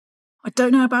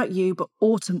don't know about you, but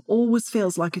autumn always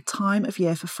feels like a time of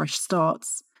year for fresh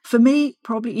starts. For me,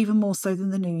 probably even more so than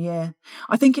the new year.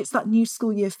 I think it's that new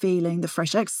school year feeling, the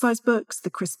fresh exercise books, the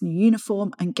crisp new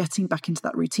uniform, and getting back into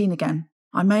that routine again.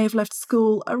 I may have left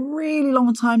school a really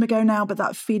long time ago now, but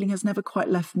that feeling has never quite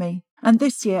left me. And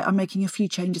this year, I'm making a few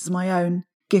changes of my own,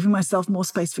 giving myself more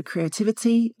space for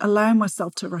creativity, allowing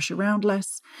myself to rush around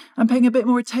less, and paying a bit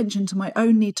more attention to my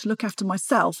own need to look after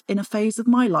myself in a phase of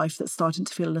my life that's starting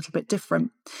to feel a little bit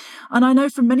different. And I know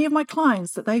from many of my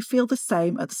clients that they feel the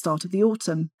same at the start of the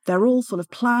autumn. They're all full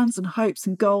of plans and hopes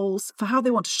and goals for how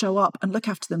they want to show up and look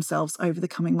after themselves over the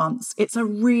coming months. It's a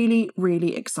really,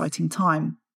 really exciting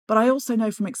time. But I also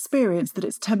know from experience that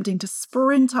it's tempting to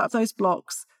sprint out of those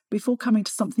blocks before coming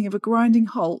to something of a grinding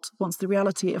halt once the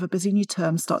reality of a busy new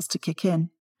term starts to kick in.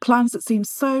 Plans that seem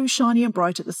so shiny and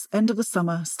bright at the end of the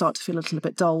summer start to feel a little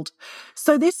bit dulled.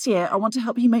 So this year, I want to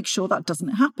help you make sure that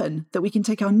doesn't happen, that we can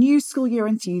take our new school year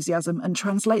enthusiasm and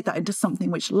translate that into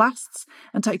something which lasts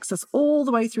and takes us all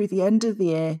the way through the end of the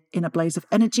year in a blaze of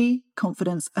energy,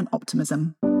 confidence, and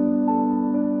optimism.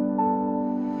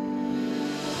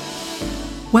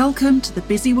 Welcome to the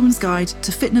Busy Woman's Guide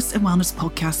to Fitness and Wellness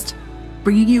podcast,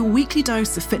 bringing you a weekly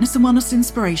dose of fitness and wellness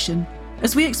inspiration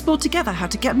as we explore together how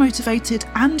to get motivated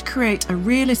and create a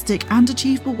realistic and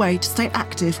achievable way to stay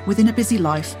active within a busy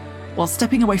life while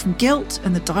stepping away from guilt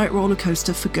and the diet roller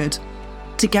coaster for good.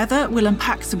 Together, we'll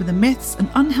unpack some of the myths and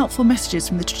unhelpful messages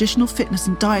from the traditional fitness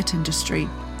and diet industry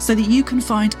so that you can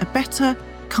find a better,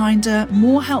 kinder,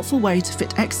 more helpful way to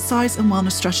fit exercise and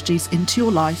wellness strategies into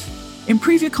your life,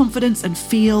 improve your confidence and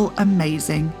feel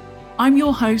amazing. I'm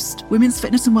your host, women's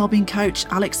fitness and wellbeing coach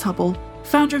Alex Hubble,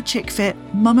 founder of ChickFit,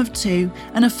 mum of two,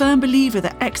 and a firm believer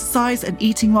that exercise and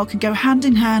eating well can go hand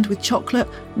in hand with chocolate,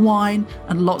 wine,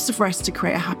 and lots of rest to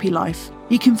create a happy life.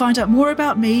 You can find out more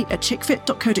about me at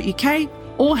chickfit.co.uk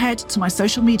or head to my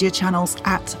social media channels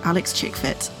at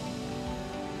AlexChickFit.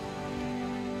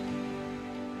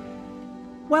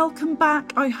 Welcome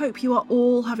back. I hope you are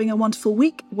all having a wonderful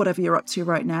week, whatever you're up to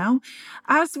right now.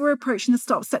 As we're approaching the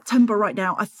start of September right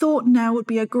now, I thought now would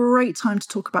be a great time to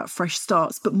talk about fresh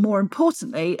starts, but more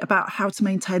importantly, about how to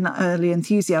maintain that early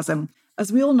enthusiasm.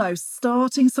 As we all know,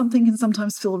 starting something can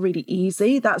sometimes feel really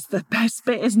easy. That's the best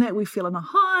bit, isn't it? We feel on a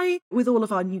high with all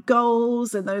of our new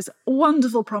goals and those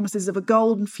wonderful promises of a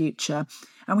golden future.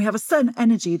 And we have a certain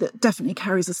energy that definitely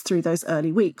carries us through those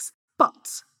early weeks.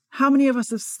 But how many of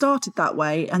us have started that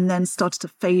way and then started to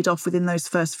fade off within those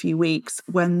first few weeks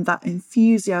when that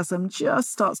enthusiasm just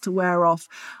starts to wear off?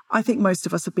 I think most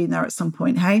of us have been there at some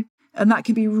point, hey? And that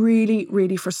can be really,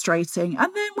 really frustrating.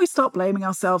 And then we start blaming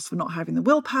ourselves for not having the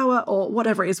willpower or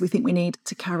whatever it is we think we need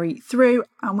to carry through,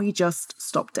 and we just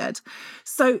stop dead.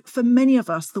 So for many of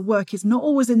us, the work is not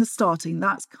always in the starting.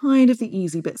 That's kind of the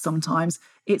easy bit sometimes.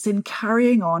 It's in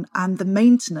carrying on and the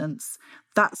maintenance.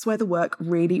 That's where the work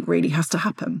really, really has to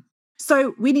happen.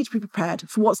 So we need to be prepared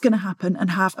for what's going to happen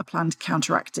and have a plan to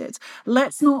counteract it.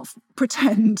 Let's not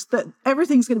pretend that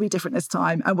everything's going to be different this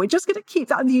time and we're just going to keep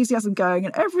that enthusiasm going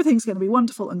and everything's going to be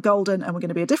wonderful and golden and we're going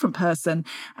to be a different person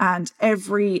and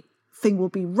everything will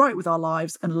be right with our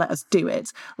lives and let us do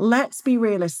it. Let's be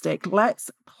realistic.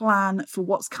 Let's plan for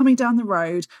what's coming down the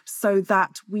road so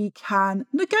that we can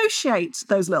negotiate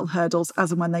those little hurdles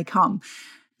as and when they come.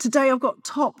 Today, I've got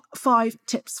top 5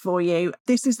 tips for you.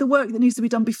 This is the work that needs to be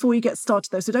done before you get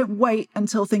started, though. So don't wait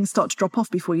until things start to drop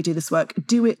off before you do this work.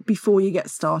 Do it before you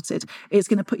get started. It's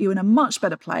going to put you in a much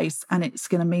better place and it's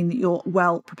going to mean that you're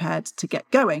well prepared to get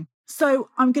going. So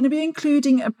I'm going to be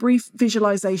including a brief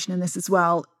visualization in this as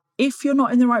well. If you're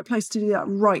not in the right place to do that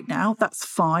right now, that's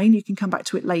fine. You can come back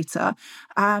to it later.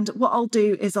 And what I'll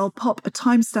do is I'll pop a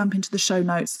timestamp into the show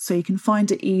notes so you can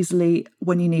find it easily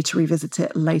when you need to revisit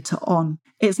it later on.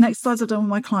 It's an exercise I've done with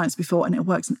my clients before and it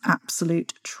works an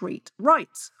absolute treat. Right,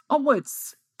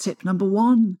 onwards. Tip number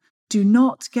 1, do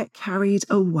not get carried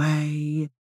away.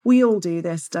 We all do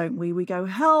this, don't we? We go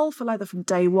hell for leather from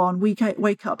day one. We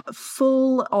wake up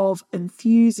full of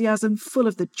enthusiasm, full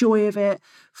of the joy of it,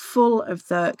 full of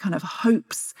the kind of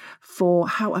hopes for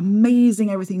how amazing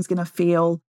everything's going to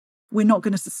feel. We're not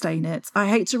going to sustain it. I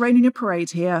hate to rain on your parade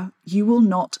here. You will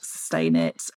not sustain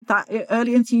it. That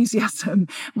early enthusiasm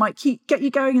might get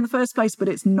you going in the first place, but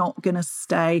it's not going to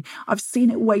stay. I've seen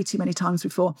it way too many times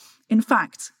before. In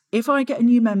fact, if I get a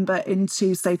new member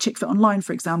into, say, ChickFit Online,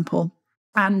 for example,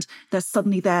 and they're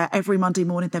suddenly there every Monday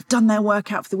morning. They've done their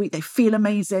workout for the week. They feel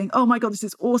amazing. Oh my God, this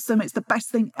is awesome. It's the best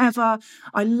thing ever.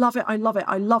 I love it. I love it.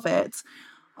 I love it.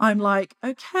 I'm like,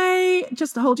 okay,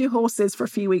 just hold your horses for a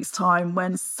few weeks' time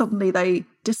when suddenly they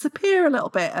disappear a little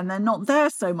bit and they're not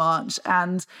there so much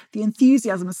and the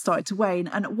enthusiasm has started to wane.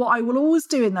 And what I will always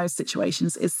do in those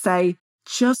situations is say,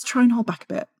 just try and hold back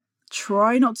a bit.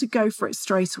 Try not to go for it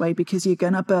straight away because you're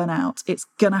going to burn out. It's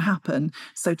going to happen.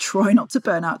 So try not to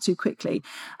burn out too quickly.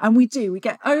 And we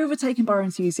get overtaken by our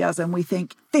enthusiasm. We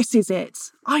think, this is it.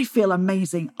 I feel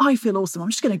amazing. I feel awesome. I'm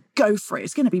just going to go for it.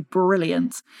 It's going to be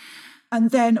brilliant.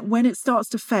 And then when it starts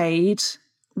to fade,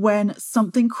 when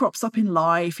something crops up in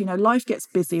life, life gets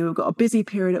busy, we've got a busy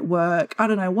period at work, I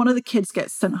don't know, one of the kids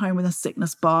gets sent home with a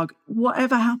sickness bug,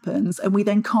 whatever happens, and we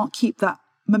then can't keep that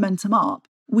momentum up,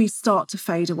 we start to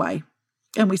fade away.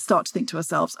 And we start to think to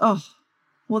ourselves, oh,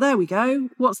 well, there we go.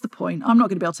 What's the point? I'm not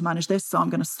going to be able to manage this, so I'm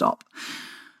going to stop.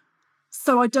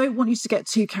 So I don't want you to get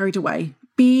too carried away.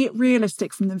 Be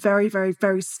realistic from the very, very,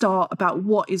 very start about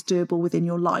what is doable within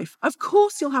your life. Of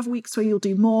course, you'll have weeks where you'll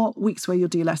do more, weeks where you'll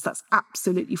do less. That's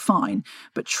absolutely fine.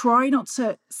 But try not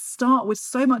to start with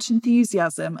so much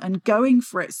enthusiasm and going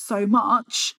for it so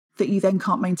much that you then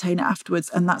can't maintain it afterwards,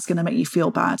 and that's going to make you feel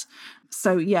bad.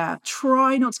 So yeah,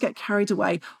 try not to get carried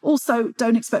away. Also,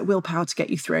 don't expect willpower to get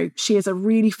you through. She is a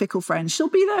really fickle friend. She'll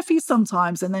be there for you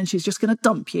sometimes, and then she's just going to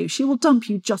dump you. She will dump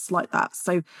you just like that.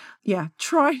 So yeah,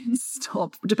 try and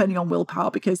stop depending on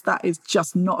willpower, because that is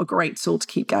just not a great tool to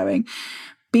keep going.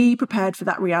 Be prepared for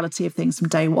that reality of things from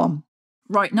day one.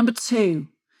 Right, number 2,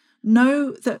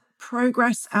 know that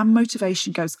progress and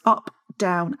motivation goes up,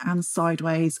 down and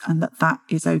sideways, and that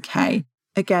is okay.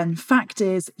 Again, fact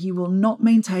is, you will not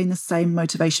maintain the same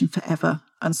motivation forever,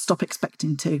 and stop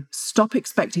expecting to. Stop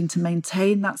expecting to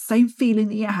maintain that same feeling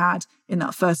that you had in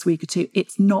that first week or two.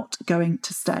 It's not going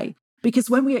to stay. Because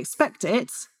when we expect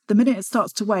it, the minute it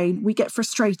starts to wane, we get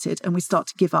frustrated and we start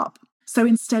to give up. So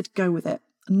instead, go with it.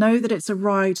 Know that it's a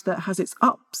ride that has its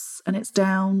ups and its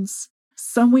downs.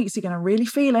 Some weeks you're going to really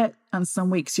feel it, and some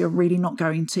weeks you're really not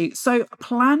going to. So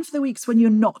plan for the weeks when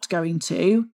you're not going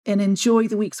to, and enjoy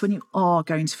the weeks when you are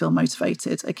going to feel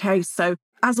motivated. Okay, so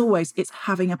as always, it's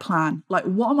having a plan. Like,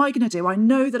 what am I going to do? I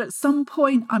know that at some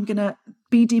point I'm going to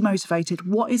be demotivated.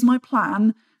 What is my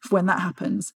plan for when that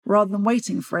happens? Rather than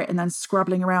waiting for it and then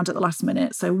scrabbling around at the last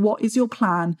minute. So what is your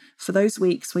plan for those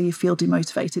weeks where you feel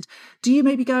demotivated? Do you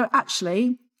maybe go,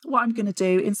 actually, what I'm going to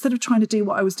do, instead of trying to do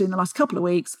what I was doing the last couple of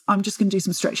weeks, I'm just going to do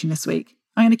some stretching this week.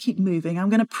 I'm going to keep moving. I'm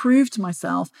going to prove to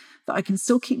myself that I can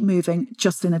still keep moving,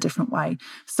 just in a different way.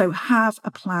 So have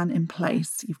a plan in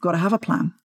place. You've got to have a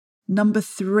plan. Number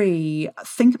 3,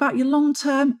 think about your long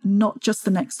term, not just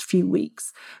the next few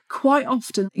weeks. Quite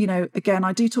often, again,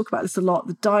 I do talk about this a lot.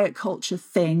 The diet culture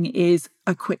thing is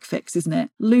a quick fix, isn't it?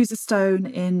 Lose a stone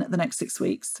in the next 6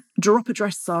 weeks. Drop a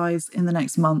dress size in the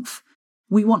next month.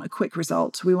 We want a quick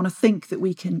result. We want to think that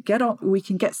we can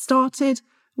get started,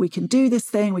 we can do this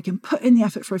thing, we can put in the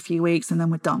effort for a few weeks, and then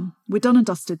we're done. We're done and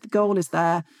dusted. The goal is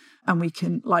there, and we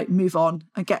can move on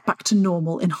and get back to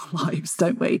normal in our lives,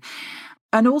 don't we?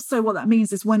 And also what that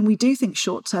means is when we do think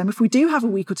short term, if we do have a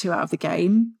week or two out of the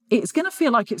game, it's going to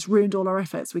feel like it's ruined all our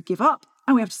efforts. We give up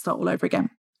and we have to start all over again.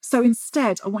 So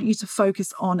instead, I want you to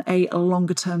focus on a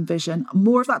longer term vision.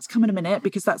 More of that to come in a minute,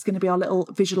 because that's going to be our little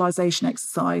visualization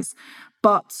exercise.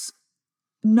 But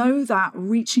know that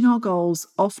reaching our goals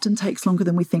often takes longer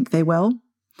than we think they will.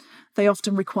 They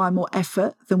often require more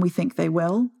effort than we think they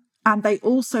will. And they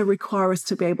also require us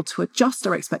to be able to adjust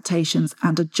our expectations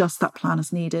and adjust that plan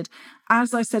as needed.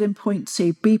 As I said in point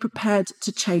 2, be prepared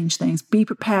to change things. Be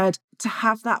prepared to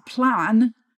have that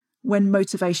plan when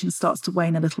motivation starts to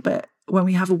wane a little bit. When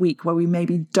we have a week where we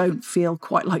maybe don't feel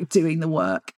quite like doing the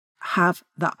work, have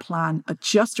that plan,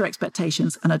 adjust your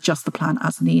expectations and adjust the plan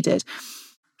as needed.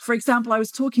 For example, I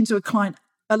was talking to a client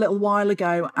a little while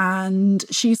ago, and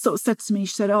she sort of said to me,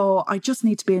 she said, oh, I just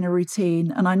need to be in a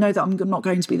routine, and I know that I'm not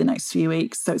going to be the next few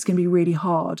weeks, so it's going to be really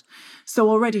hard. So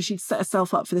already she'd set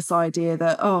herself up for this idea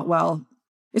that, oh, well,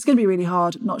 it's going to be really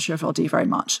hard, not sure if I'll do very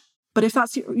much. But if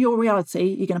that's your reality,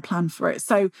 you're going to plan for it.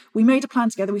 So we made a plan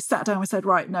together. We sat down, we said,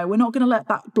 right, no, we're not going to let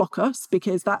that block us,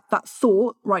 because that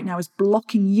thought right now is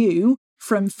blocking you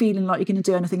from feeling like you're going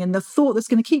to do anything. And the thought that's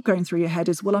going to keep going through your head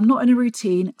is, well, I'm not in a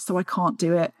routine, so I can't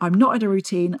do it. I'm not in a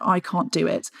routine, I can't do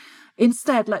it.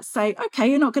 Instead, let's say, okay,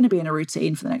 you're not going to be in a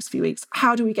routine for the next few weeks.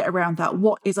 How do we get around that?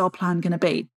 What is our plan going to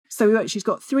be? So she's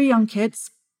got 3 young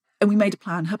kids, and we made a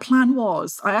plan. Her plan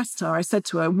was, I said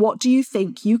to her, what do you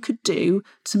think you could do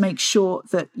to make sure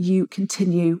that you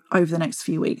continue over the next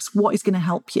few weeks? What is going to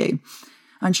help you?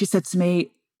 And she said to me,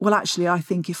 well, actually, I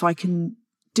think if I can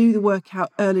do the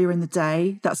workout earlier in the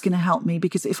day, that's going to help me,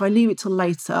 because if I leave it till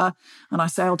later and I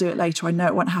say I'll do it later, I know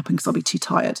it won't happen because I'll be too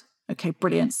tired. Okay,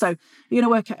 brilliant. So you're going to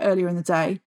work out earlier in the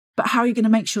day. But how are you going to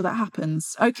make sure that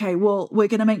happens? Okay, well, we're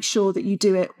going to make sure that you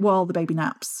do it while the baby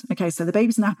naps. Okay, so the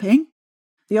baby's napping.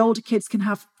 The older kids can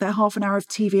have their half an hour of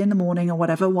TV in the morning or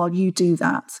whatever while you do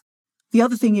that. The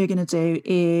other thing you're going to do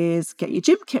is get your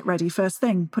gym kit ready first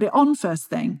thing, put it on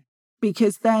first thing,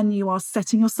 because then you are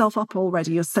setting yourself up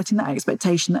already. You're setting that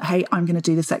expectation that, hey, I'm going to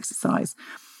do this exercise.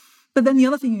 But then the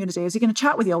other thing you're going to do is you're going to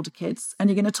chat with the older kids and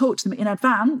you're going to talk to them in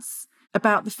advance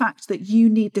about the fact that you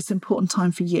need this important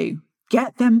time for you.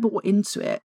 Get them bought into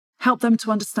it. Help them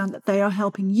to understand that they are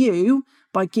helping you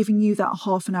by giving you that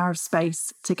half an hour of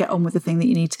space to get on with the thing that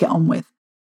you need to get on with.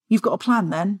 You've got a plan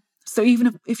then. So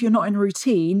even if you're not in a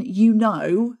routine, you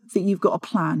know that you've got a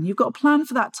plan. You've got a plan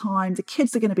for that time. The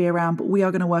kids are going to be around, but we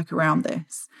are going to work around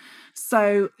this.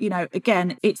 So,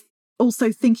 again, it's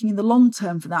also thinking in the long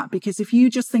term for that, because if you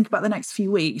just think about the next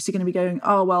few weeks, you're going to be going,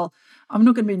 oh, well, I'm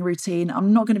not going to be in routine.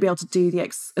 I'm not going to be able to do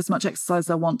as much exercise as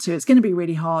I want to. It's going to be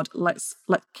really hard. Let's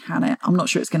can it. I'm not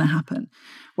sure it's going to happen.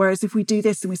 Whereas if we do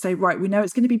this and we say, right, we know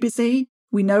it's going to be busy.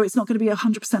 We know it's not going to be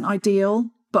 100% ideal,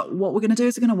 but what we're going to do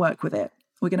is we're going to work with it.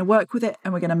 We're going to work with it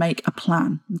and we're going to make a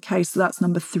plan. Okay, so that's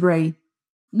number 3.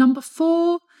 Number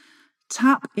 4,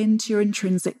 tap into your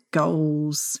intrinsic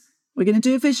goals. We're going to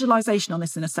do a visualization on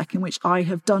this in a second, which I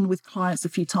have done with clients a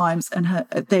few times, and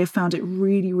they have found it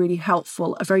really, really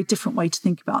helpful, a very different way to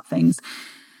think about things.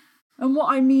 And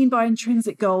what I mean by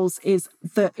intrinsic goals is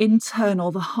the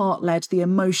internal, the heart-led, the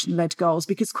emotion-led goals,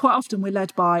 because quite often we're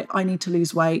led by, I need to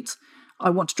lose weight, I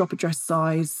want to drop a dress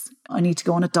size, I need to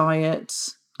go on a diet,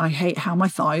 I hate how my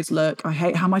thighs look, I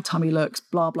hate how my tummy looks,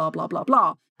 blah, blah, blah, blah,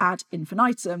 blah. Ad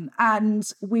infinitum. And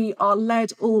we are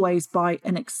led always by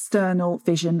an external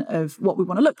vision of what we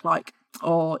want to look like,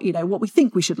 or, what we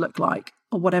think we should look like,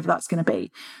 or whatever that's going to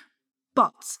be.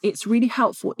 But it's really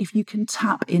helpful if you can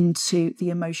tap into the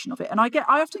emotion of it. And I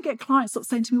often get clients sort of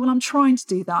saying to me, well, I'm trying to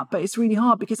do that, but it's really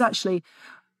hard because actually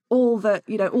all that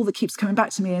keeps coming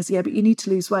back to me is, yeah, but you need to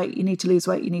lose weight, you need to lose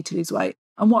weight, you need to lose weight.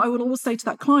 And what I will always say to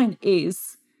that client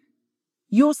is,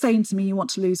 you're saying to me you want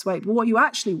to lose weight, but what you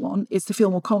actually want is to feel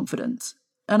more confident.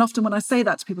 And often when I say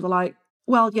that to people, they're like,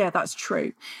 well, yeah, that's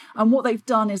true. And what they've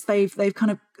done is they've kind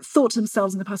of thought to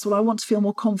themselves in the past, well, I want to feel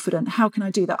more confident. How can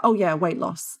I do that? Oh, yeah, weight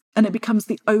loss. And it becomes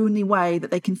the only way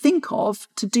that they can think of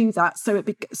to do that. So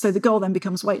the goal then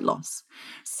becomes weight loss.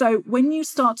 So when you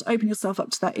start to open yourself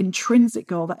up to that intrinsic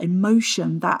goal, that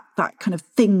emotion, that kind of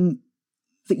thing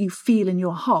that you feel in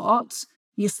your heart,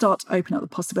 you start to open up the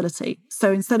possibility.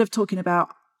 So instead of talking about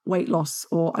weight loss,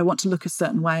 or I want to look a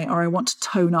certain way, or I want to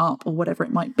tone up, or whatever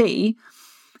it might be,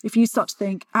 if you start to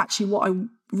think, actually, what I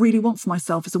really want for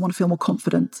myself is I want to feel more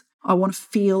confident. I want to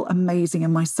feel amazing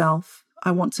in myself.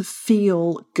 I want to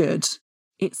feel good.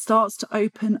 It starts to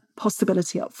open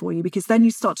possibility up for you, because then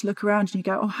you start to look around and you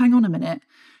go, oh, hang on a minute.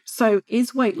 So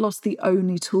is weight loss the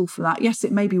only tool for that? Yes,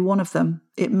 it may be one of them.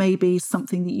 It may be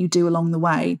something that you do along the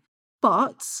way,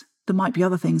 but there might be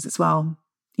other things as well.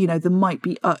 There might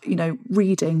be,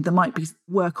 reading, there might be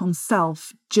work on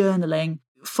self, journaling,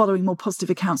 following more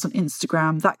positive accounts on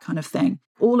Instagram, that kind of thing.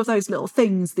 All of those little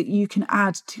things that you can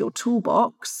add to your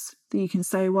toolbox that you can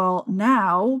say, well,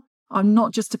 now I'm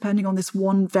not just depending on this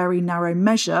one very narrow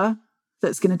measure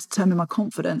that's going to determine my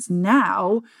confidence.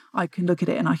 Now I can look at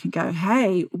it and I can go,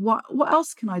 hey, what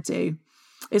else can I do?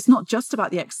 It's not just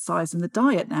about the exercise and the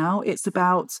diet now. It's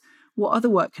about, what other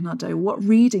work can I do? What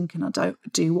reading can I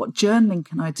do? What journaling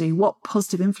can I do? What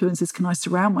positive influences can I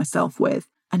surround myself with?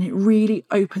 And it really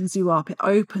opens you up. It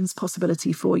opens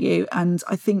possibility for you. And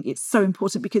I think it's so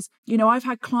important because, I've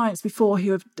had clients before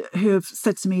who have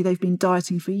said to me they've been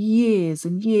dieting for years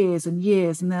and years and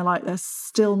years, and they're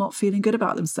still not feeling good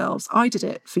about themselves. I did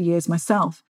it for years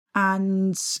myself.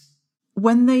 And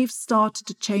when they've started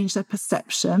to change their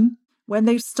perception, when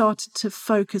they've started to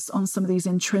focus on some of these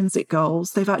intrinsic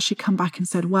goals, they've actually come back and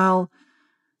said, well,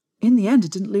 in the end, I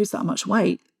didn't lose that much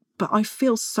weight, but I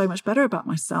feel so much better about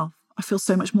myself. I feel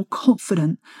so much more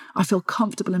confident. I feel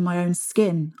comfortable in my own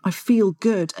skin. I feel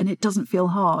good, and it doesn't feel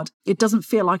hard. It doesn't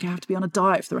feel like I have to be on a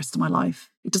diet for the rest of my life.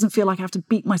 It doesn't feel like I have to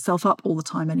beat myself up all the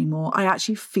time anymore. I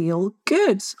actually feel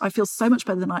good. I feel so much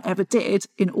better than I ever did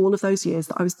in all of those years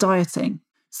that I was dieting.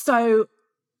 So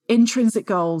intrinsic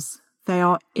goals, they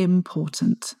are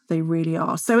important. They really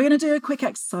are. So we're going to do a quick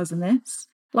exercise in this.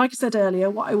 Like I said earlier,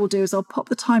 what I will do is I'll pop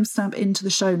the timestamp into the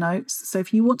show notes. So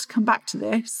if you want to come back to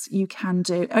this, you can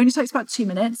do. It only takes about 2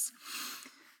 minutes,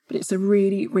 but it's a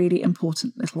really, really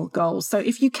important little goal. So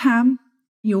if you can,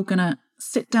 you're going to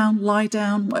sit down, lie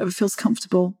down, whatever feels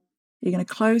comfortable. You're going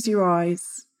to close your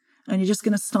eyes, and you're just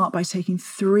going to start by taking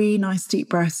 3 nice deep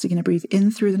breaths. You're going to breathe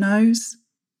in through the nose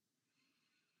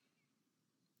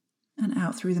and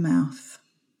out through the mouth.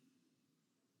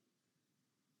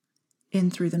 In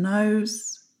through the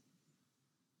nose,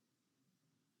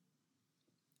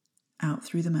 out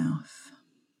through the mouth.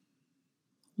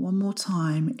 One more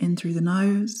time, in through the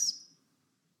nose,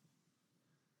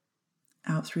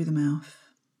 out through the mouth.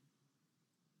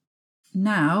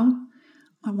 Now,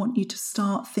 I want you to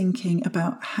start thinking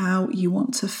about how you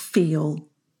want to feel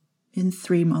in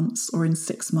 3 months or in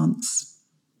 6 months.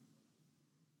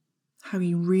 How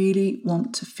you really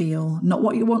want to feel, not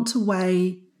what you want to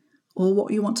weigh or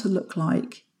what you want to look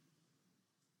like,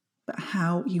 but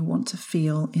how you want to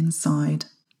feel inside.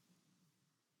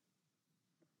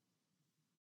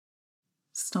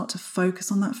 Start to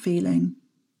focus on that feeling.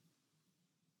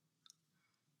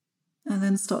 And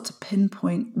then start to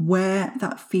pinpoint where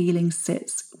that feeling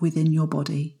sits within your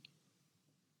body.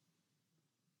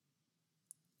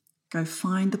 Go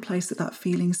find the place that that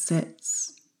feeling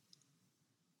sits.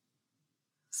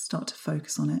 Start to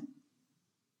focus on it.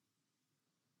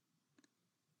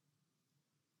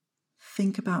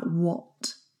 Think about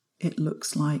what it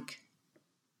looks like.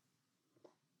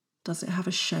 Does it have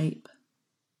a shape?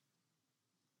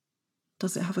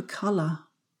 Does it have a colour?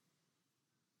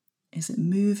 Is it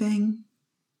moving?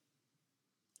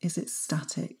 Is it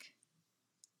static?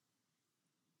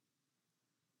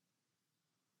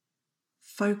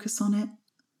 Focus on it.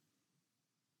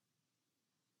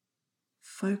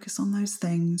 Focus on those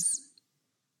things.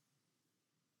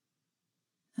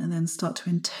 And then start to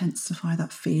intensify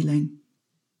that feeling.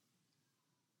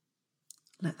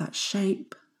 Let that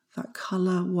shape, that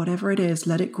colour, whatever it is,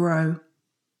 let it grow.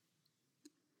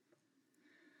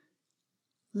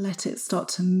 Let it start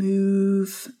to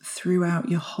move throughout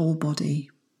your whole body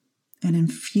and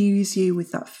infuse you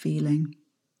with that feeling.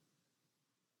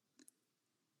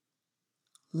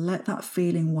 Let that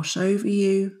feeling wash over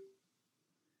you.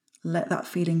 Let that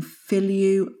feeling fill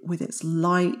you with its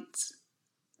light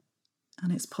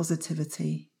and its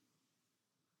positivity.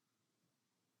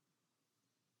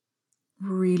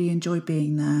 Really enjoy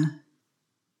being there.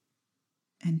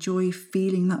 Enjoy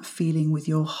feeling that feeling with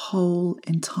your whole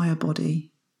entire body.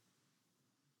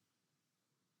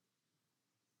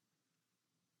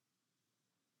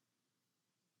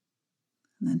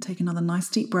 And then take another nice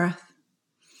deep breath.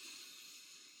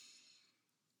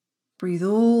 Breathe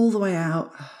all the way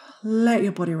out. Let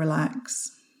your body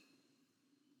relax.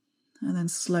 And then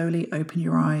slowly open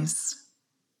your eyes.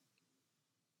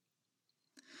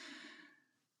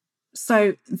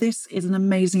 So this is an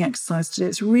amazing exercise to do.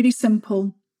 It's really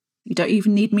simple. You don't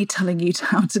even need me telling you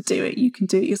how to do it. You can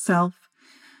do it yourself.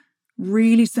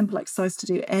 Really simple exercise to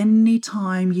do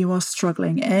anytime you are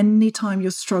struggling, anytime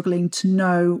you're struggling to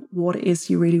know what it is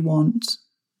you really want,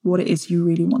 what it is you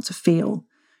really want to feel.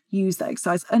 Use that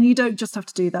exercise. And you don't just have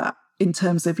to do that in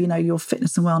terms of, your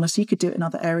fitness and wellness. You could do it in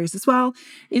other areas as well.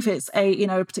 If it's a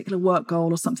particular work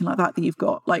goal or something like that you've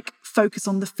got, focus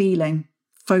on the feeling.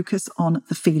 Focus on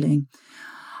the feeling.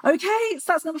 Okay, so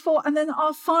that's number 4. And then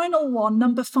our final one,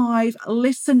 number 5,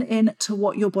 listen in to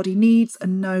what your body needs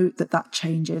and know that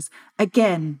changes.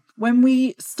 Again, when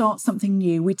we start something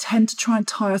new, we tend to try and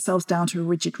tie ourselves down to a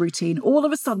rigid routine. All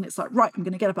of a sudden, it's like, right, I'm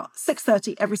going to get up at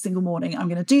 6:30 every single morning. I'm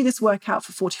going to do this workout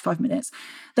for 45 minutes.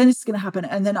 Then this is going to happen.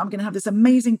 And then I'm going to have this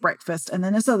amazing breakfast. And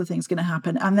then this other thing's going to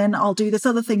happen. And then I'll do this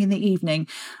other thing in the evening.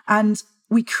 And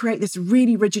we create this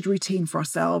really rigid routine for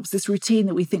ourselves, this routine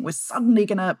that we think we're suddenly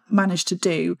going to manage to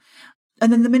do.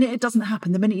 And then the minute it doesn't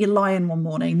happen, the minute you lie in one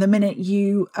morning, the minute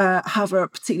you have a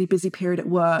particularly busy period at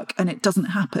work and it doesn't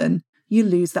happen, you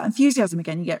lose that enthusiasm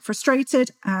again. You get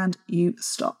frustrated and you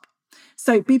stop.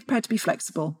 So be prepared to be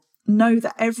flexible. Know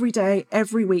that every day,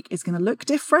 every week is going to look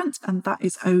different, and that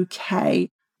is okay.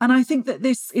 And I think that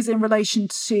this is in relation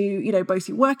to, both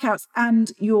your workouts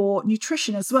and your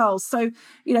nutrition as well. So,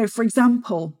 for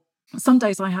example, some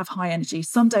days I have high energy.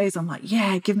 Some days I'm like,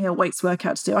 yeah, give me a weights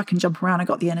workout to do. I can jump around. I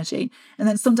got the energy. And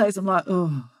then some days I'm like,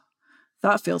 oh,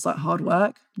 that feels like hard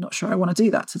work. Not sure I want to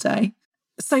do that today.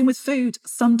 Same with food.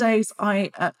 Some days I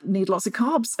need lots of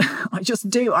carbs. I just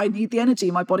do. I need the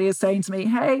energy. My body is saying to me,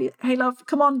 hey, love,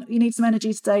 come on. You need some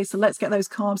energy today. So let's get those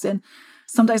carbs in.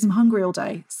 Some days I'm hungry all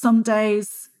day. Some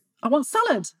days I want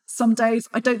salad. Some days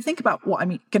I don't think about what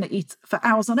I'm going to eat for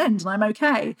hours on end and I'm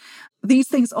okay. These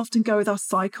things often go with our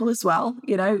cycle as well.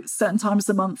 Certain times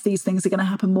of the month, these things are going to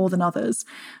happen more than others.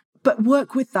 But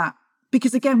work with that.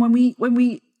 Because again, when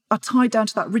we are tied down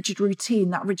to that rigid routine,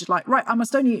 that rigid right, I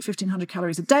must only eat 1,500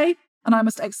 calories a day and I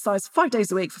must exercise 5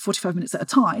 days a week for 45 minutes at a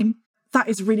time. That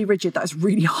is really rigid. That is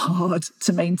really hard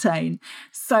to maintain.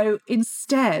 So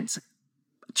instead,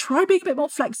 try being a bit more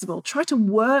flexible. Try to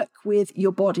work with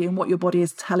your body and what your body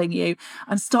is telling you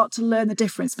and start to learn the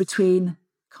difference between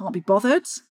can't be bothered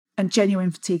and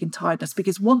genuine fatigue and tiredness.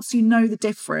 Because once you know the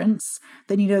difference,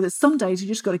 then you know that some days you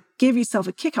just got to give yourself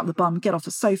a kick up the bum, get off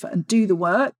the sofa and do the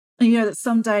work. And you know that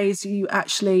some days you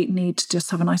actually need to just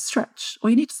have a nice stretch,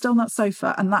 or you need to stay on that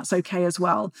sofa, and that's okay as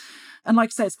well. And like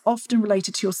I say, it's often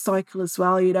related to your cycle as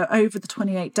well. You know, over the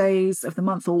 28 days of the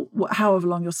month, or however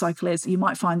long your cycle is, you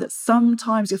might find that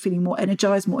sometimes you're feeling more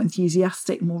energized, more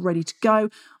enthusiastic, more ready to go.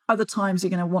 Other times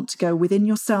you're going to want to go within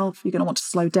yourself, you're going to want to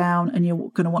slow down, and you're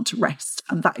going to want to rest,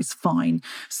 and that is fine.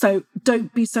 So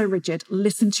don't be so rigid.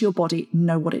 Listen to your body,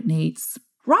 know what it needs.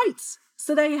 Right,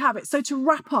 so there you have it. So to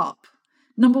wrap up,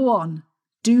 number 1,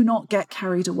 do not get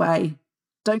carried away.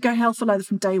 Don't go hell for leather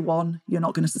from day 1. You're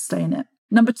not going to sustain it.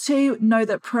 Number 2, know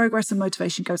that progress and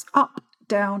motivation goes up,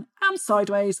 down, and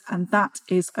sideways, and that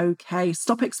is okay.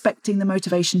 Stop expecting the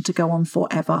motivation to go on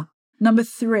forever. Number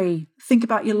 3, think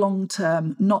about your long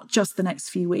term, not just the next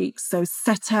few weeks. So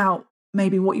set out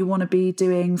maybe what you want to be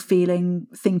doing, feeling,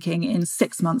 thinking in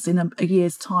 6 months, in a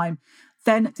year's time.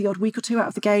 Then the odd week or 2 out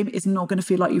of the game is not going to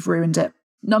feel like you've ruined it.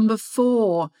 Number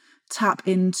 4, tap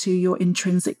into your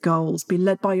intrinsic goals. Be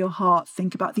led by your heart.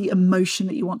 Think about the emotion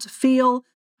that you want to feel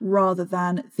rather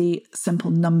than the simple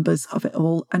numbers of it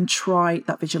all, and try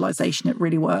that visualization. It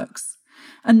really works.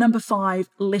 And number 5,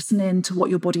 listen in to what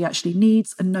your body actually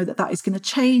needs, and know that that is going to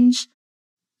change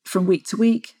from week to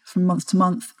week, from month to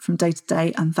month, from day to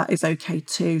day, and that is okay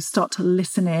too. Start to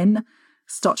listen in,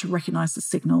 start to recognize the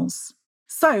signals.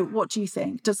 So what do you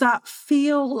think? Does that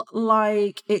feel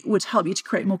like it would help you to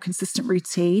create a more consistent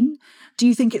routine? Do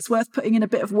you think it's worth putting in a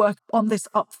bit of work on this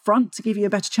up front to give you a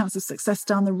better chance of success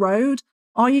down the road?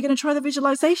 Are you going to try the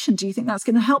visualization? Do you think that's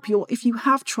going to help you? Or if you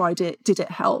have tried it, did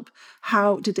it help?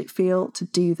 How did it feel to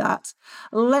do that?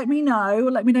 Let me know.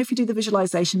 Let me know if you do the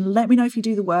visualization. Let me know if you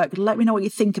do the work. Let me know what you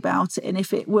think about it, and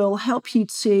if it will help you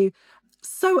to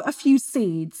sow a few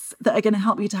seeds that are going to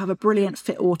help you to have a brilliant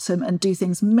fit autumn and do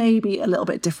things maybe a little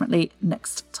bit differently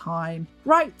next time.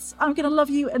 Right, I'm going to love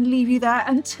you and leave you there.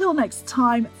 Until next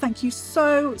time, thank you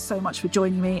so much for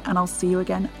joining me, and I'll see you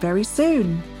again very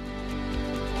soon.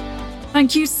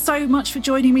 Thank you so much for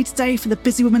joining me today for the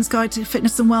Busy Woman's Guide to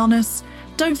Fitness and Wellness.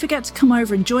 Don't forget to come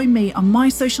over and join me on my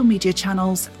social media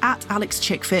channels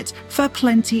 @AlexChickFit for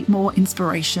plenty more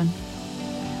inspiration.